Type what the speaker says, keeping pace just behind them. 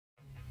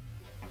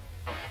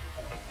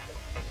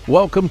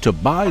Welcome to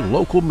Buy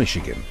Local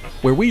Michigan,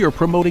 where we are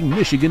promoting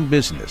Michigan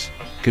business,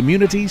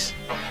 communities,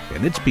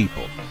 and its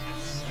people.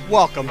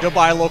 Welcome to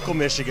Buy Local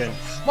Michigan.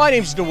 My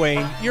name's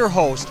Dwayne, your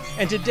host,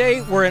 and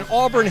today we're in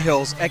Auburn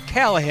Hills at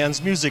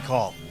Callahans Music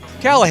Hall.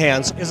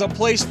 Callahans is a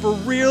place for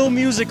real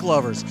music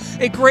lovers,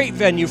 a great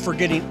venue for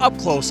getting up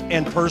close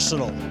and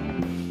personal.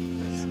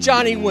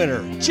 Johnny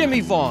Winter, Jimmy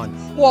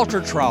Vaughn,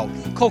 Walter Trout,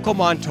 Coco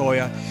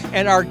Montoya,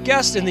 and our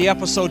guest in the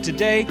episode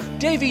today,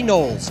 Davy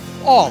Knowles,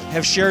 all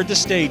have shared the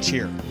stage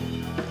here.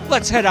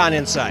 Let's head on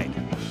inside.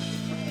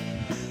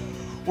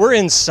 We're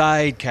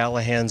inside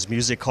Callahans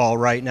Music Hall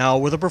right now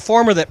with a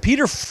performer that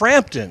Peter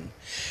Frampton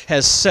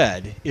has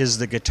said is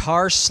the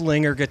guitar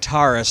slinger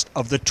guitarist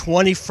of the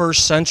 21st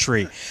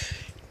century.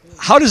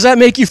 How does that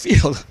make you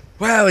feel?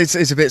 Well, it's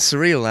a bit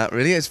surreal, that,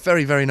 really. It's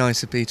very, very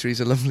nice of Peter. He's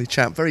a lovely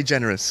chap, very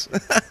generous.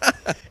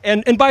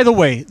 And by the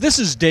way, this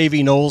is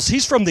Davy Knowles.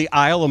 He's from the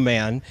Isle of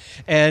Man.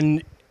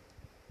 And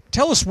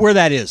tell us where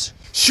that is.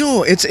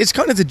 Sure, it's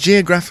kind of the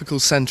geographical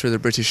centre of the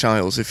British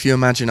Isles. If you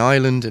imagine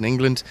Ireland and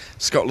England,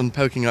 Scotland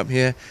poking up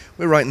here,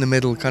 we're right in the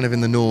middle, kind of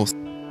in the north.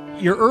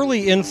 Your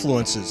early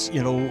influences,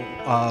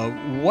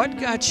 what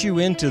got you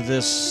into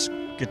this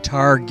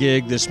guitar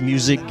gig, this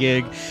music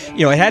gig?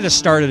 It had to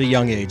start at a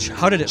young age.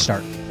 How did it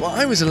start? Well,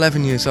 I was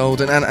 11 years old,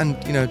 and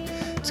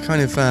to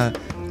kind of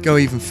go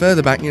even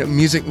further back,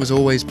 music was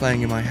always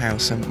playing in my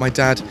house, and my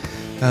dad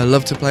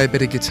loved to play a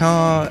bit of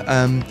guitar,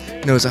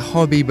 as a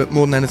hobby, but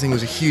more than anything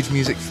was a huge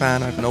music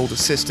fan. I have an older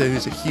sister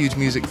who's a huge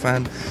music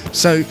fan,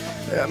 so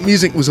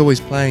music was always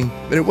playing.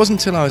 But it wasn't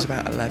until I was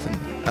about 11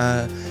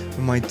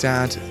 when my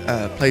dad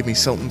played me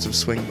Sultans of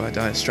Swing by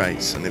Dire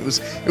Straits, and it was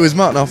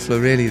Martin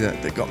Knopfler really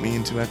that got me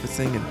into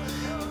everything,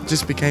 and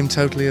just became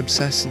totally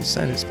obsessed since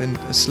then. It's been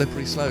a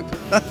slippery slope.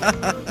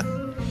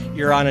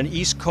 You're on an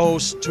East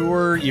Coast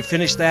tour, you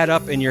finished that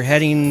up, and you're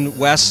heading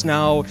west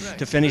now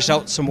to finish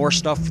out some more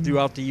stuff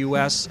throughout the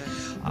U.S.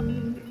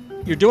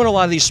 You're doing a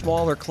lot of these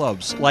smaller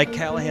clubs, like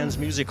Callahans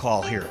Music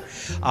Hall here.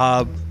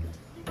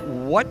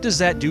 What does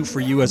that do for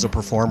you as a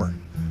performer?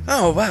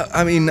 Oh, well,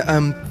 I mean,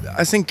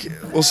 I think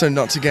also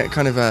not to get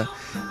kind of a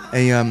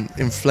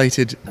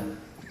inflated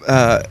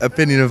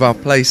opinion of our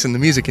place in the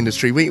music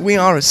industry. We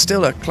are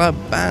still a club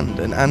band,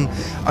 and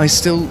I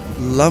still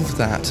love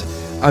that.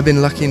 I've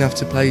been lucky enough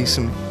to play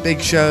some big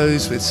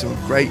shows with some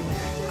great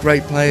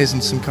players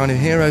and some kind of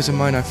heroes of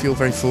mine. I feel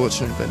very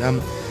fortunate, but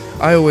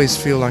I always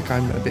feel like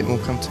I'm a bit more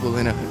comfortable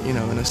in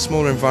a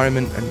smaller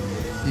environment, and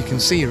you can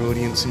see your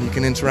audience and you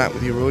can interact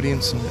with your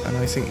audience, and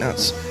I think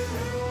that's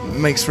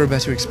makes for a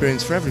better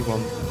experience for everyone.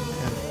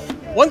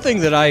 Yeah. One thing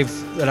that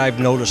I've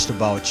noticed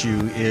about you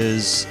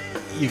is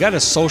you got a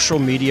social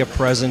media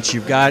presence.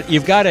 You've got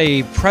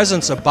a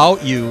presence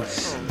about you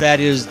that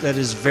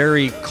is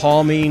very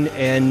calming,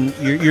 and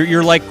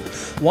you're like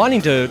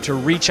wanting to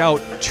reach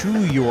out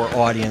to your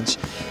audience.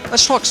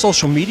 Let's talk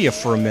social media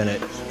for a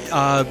minute.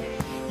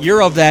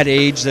 You're of that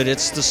age that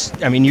it's this.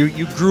 I mean,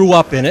 you grew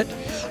up in it.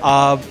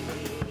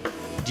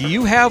 Do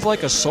you have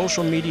like a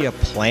social media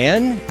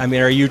plan? I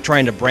mean, are you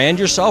trying to brand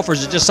yourself, or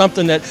is it just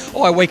something that,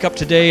 I wake up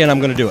today and I'm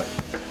going to do it?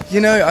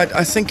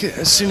 I think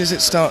as soon as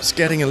it starts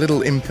getting a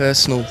little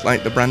impersonal,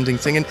 like the branding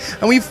thing, and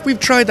we've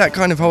tried that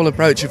kind of whole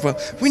approach of, well,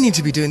 we need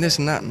to be doing this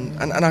and that,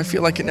 and I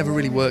feel like it never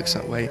really works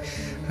that way.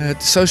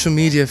 Social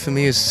media for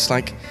me is just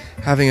like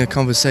having a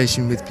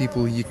conversation with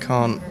people you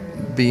can't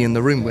be in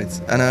the room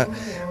with, and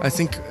I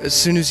think as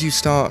soon as you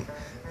start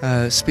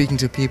speaking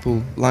to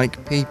people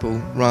like people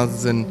rather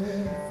than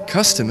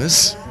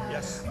customers,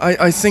 yes.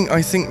 I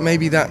think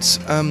maybe that's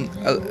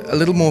a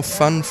little more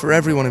fun for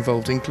everyone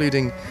involved,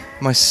 including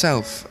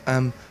myself.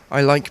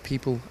 I like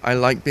people, I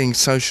like being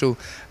social,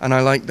 and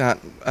I like that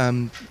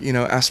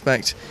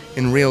aspect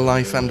in real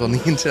life and on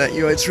the internet.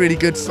 It's really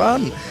good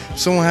fun. If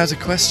someone has a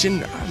question,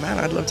 man,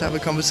 I'd love to have a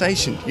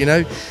conversation.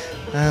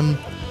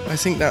 I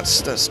think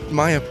that's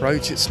my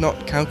approach. It's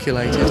not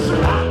calculated.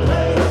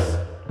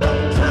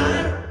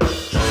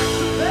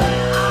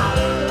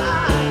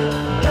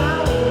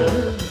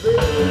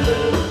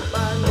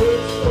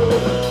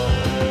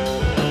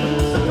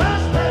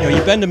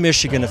 You've been to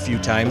Michigan a few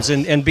times,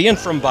 and being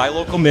from Buy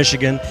Local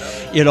Michigan,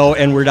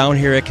 and we're down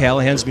here at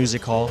Callahans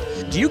Music Hall.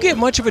 Do you get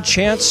much of a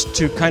chance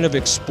to kind of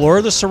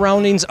explore the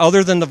surroundings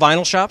other than the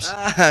vinyl shops?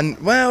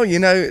 Well,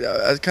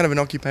 kind of an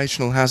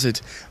occupational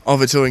hazard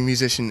of a touring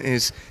musician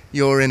is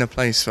you're in a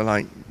place for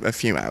like a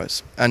few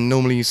hours, and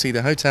normally you see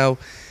the hotel,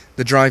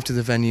 the drive to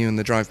the venue, and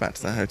the drive back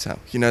to the hotel.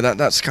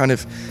 That's kind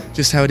of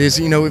just how it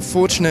is. We're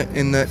fortunate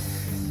in that,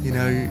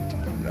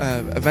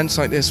 events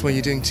like this where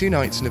you're doing 2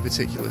 nights in a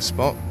particular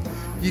spot,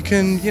 you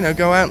can,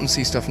 go out and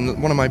see stuff. And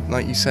one of my,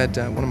 like you said,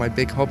 one of my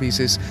big hobbies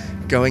is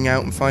going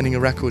out and finding a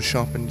record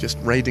shop and just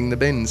raiding the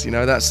bins.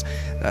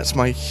 That's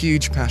my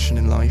huge passion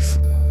in life.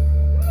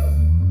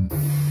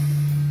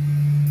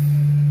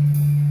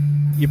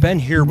 You've been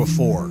here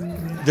before.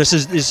 This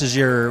is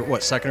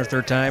your second or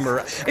third time,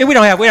 or we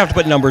don't have to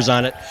put numbers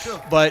on it.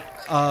 But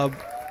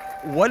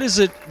what is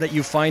it that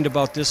you find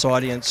about this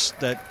audience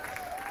that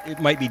it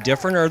might be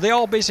different, or are they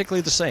all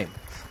basically the same?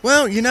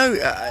 Well,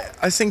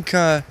 I think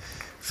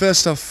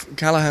First off,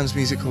 Callahans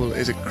Music Hall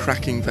is a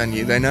cracking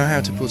venue. They know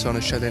how to put on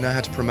a show, they know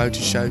how to promote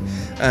a show,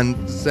 and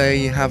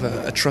they have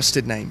a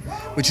trusted name,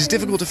 which is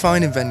difficult to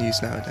find in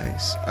venues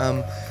nowadays.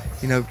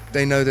 You know,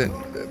 they know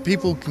that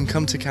people can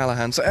come to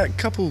Callahans. A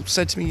couple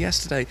said to me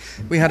yesterday,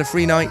 we had a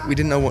free night, we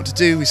didn't know what to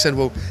do. We said,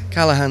 well,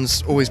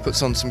 Callahans always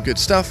puts on some good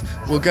stuff,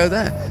 we'll go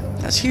there.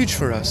 That's huge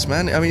for us,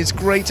 man. I mean, it's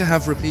great to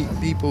have repeat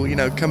people, you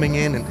know, coming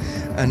in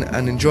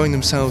and enjoying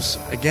themselves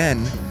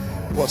again.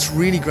 What's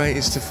really great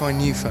is to find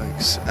new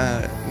folks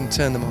and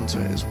turn them onto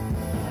it as well.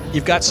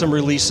 You've got some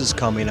releases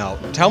coming out.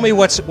 Tell me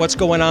what's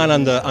going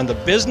on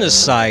the business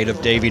side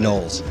of Davy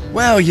Knowles.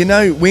 Well, you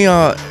know, we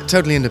are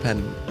totally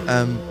independent.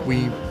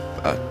 We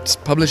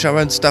publish our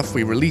own stuff,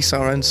 we release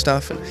our own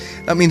stuff, and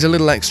that means a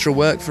little extra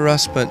work for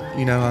us, but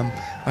you know,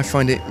 I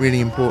find it really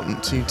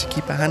important to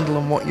keep a handle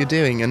on what you're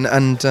doing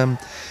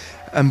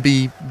and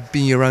be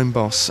your own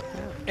boss.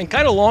 And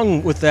kind of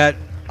along with that,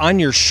 on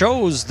your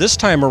shows this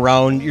time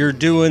around, you're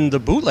doing the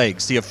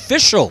bootlegs, the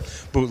official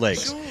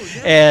bootlegs. Sure,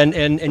 yeah.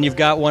 And you've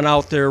got one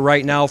out there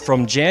right now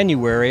from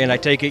January, and I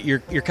take it you're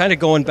kind of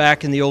going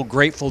back in the old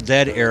Grateful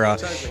Dead era,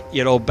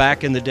 you know,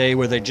 back in the day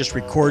where they just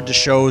record the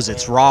shows,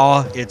 it's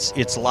raw,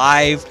 it's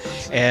live,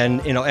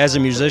 and you know, as a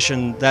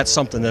musician, that's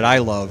something that I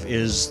love,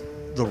 is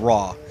the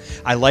raw.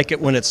 I like it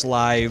when it's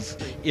live,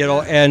 you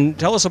know. And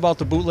tell us about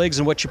the bootlegs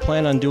and what you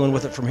plan on doing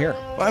with it from here.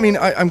 Well, I mean,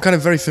 I'm kind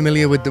of very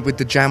familiar with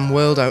the jam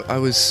world. I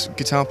was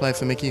guitar player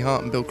for Mickey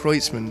Hart and Bill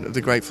Kreutzmann of the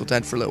Grateful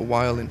Dead for a little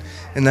while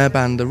in their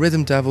band, the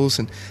Rhythm Devils,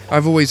 and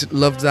I've always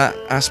loved that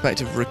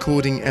aspect of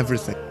recording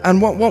everything. And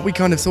what we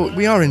kind of thought,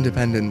 we are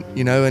independent,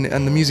 you know, and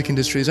the music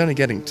industry is only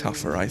getting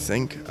tougher, I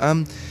think.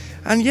 And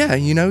yeah,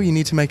 you know, you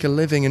need to make a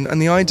living,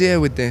 and the idea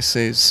with this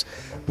is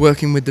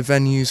working with the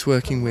venues,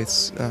 working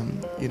with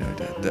you know,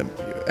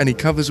 any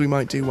covers we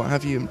might do, what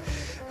have you,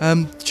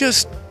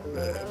 just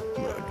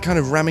kind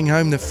of ramming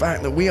home the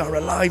fact that we are a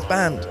live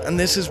band and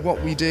this is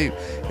what we do.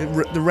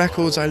 The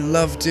records I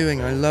love doing,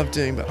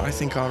 but I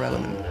think our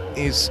element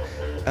is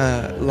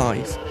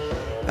live.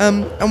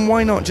 And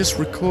why not just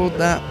record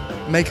that,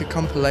 make a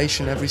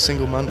compilation every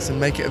single month and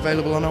make it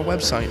available on our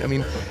website? I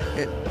mean,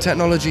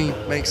 technology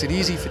makes it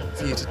easy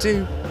for you to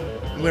do.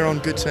 We're on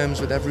good terms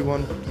with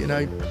everyone, you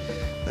know.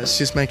 Let's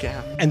just make it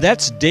happen. And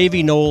that's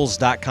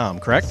davyknowles.com,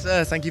 correct?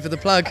 Sir, thank you for the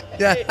plug.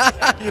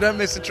 Yeah, you don't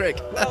miss a trick.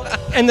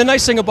 And the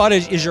nice thing about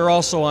it is you're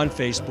also on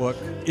Facebook.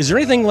 Is there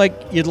anything like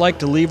you'd like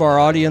to leave our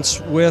audience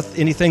with?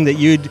 Anything that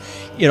you'd,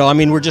 you know, I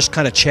mean, we're just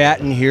kind of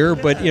chatting here,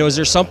 but, you know, is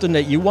there something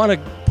that you want to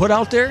put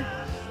out there?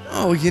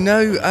 Oh, you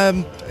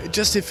know,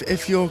 just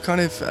if you're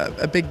kind of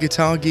a big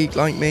guitar geek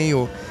like me,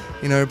 or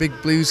you know, a big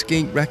blues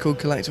geek, record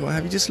collector, what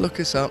have you, just look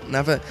us up and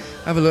have a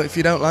look. If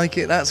you don't like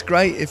it, that's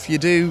great. If you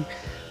do,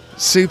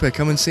 super,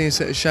 come and see us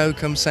at a show,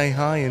 come say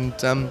hi, and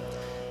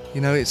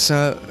you know, it's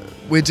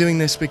we're doing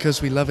this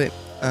because we love it,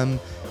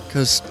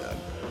 because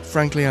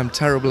frankly I'm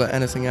terrible at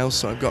anything else,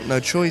 so I've got no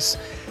choice,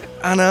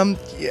 and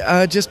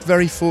just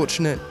very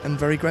fortunate and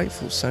very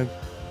grateful. So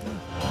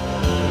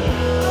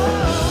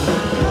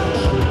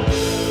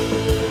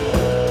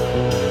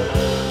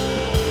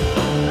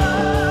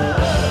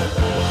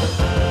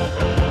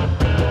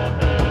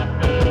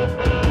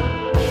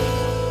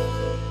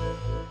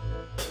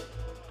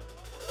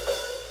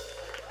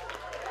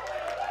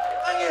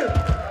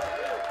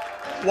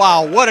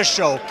wow, what a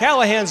show.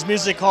 Callahans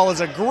Music Hall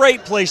is a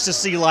great place to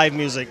see live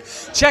music.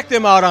 Check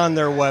them out on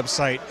their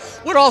website.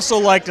 Would also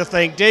like to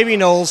thank Davy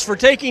Knowles for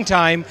taking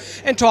time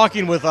and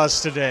talking with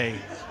us today.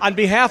 On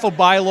behalf of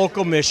Buy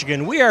Local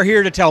Michigan, we are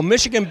here to tell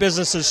Michigan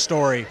businesses'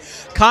 story.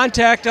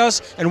 Contact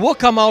us and we'll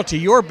come out to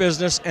your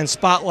business and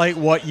spotlight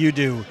what you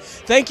do.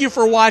 Thank you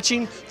for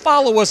watching.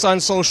 Follow us on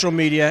social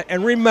media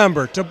and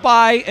remember to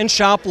buy and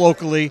shop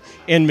locally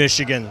in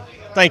Michigan.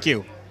 Thank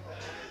you.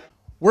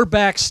 We're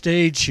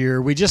backstage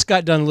here. We just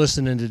got done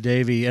listening to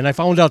Davy, and I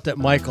found out that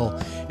Michael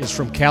is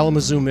from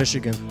Kalamazoo,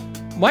 Michigan.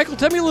 Michael,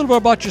 tell me a little bit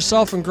about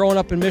yourself and growing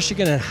up in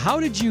Michigan, and how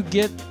did you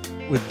get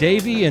with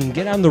Davy and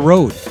get on the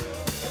road?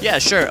 Yeah,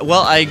 sure.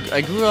 Well,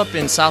 I grew up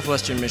in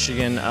southwestern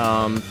Michigan,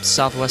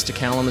 southwest of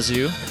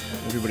Kalamazoo.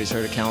 Everybody's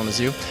heard of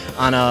Kalamazoo.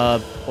 On a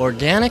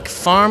organic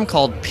farm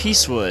called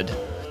Peacewood.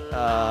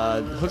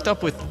 Hooked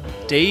up with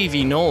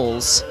Davy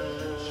Knowles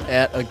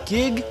at a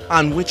gig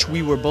on which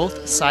we were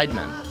both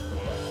sidemen.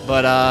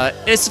 But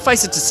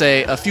suffice it to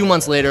say, a few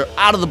months later,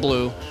 out of the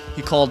blue,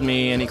 he called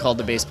me and he called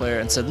the bass player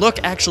and said,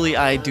 look, actually,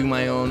 I do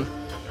my own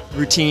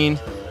routine,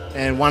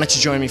 and why don't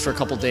you join me for a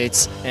couple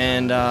dates?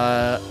 And,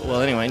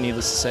 well, anyway,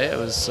 needless to say, it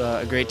was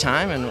a great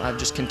time, and I've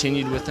just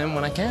continued with him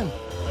when I can.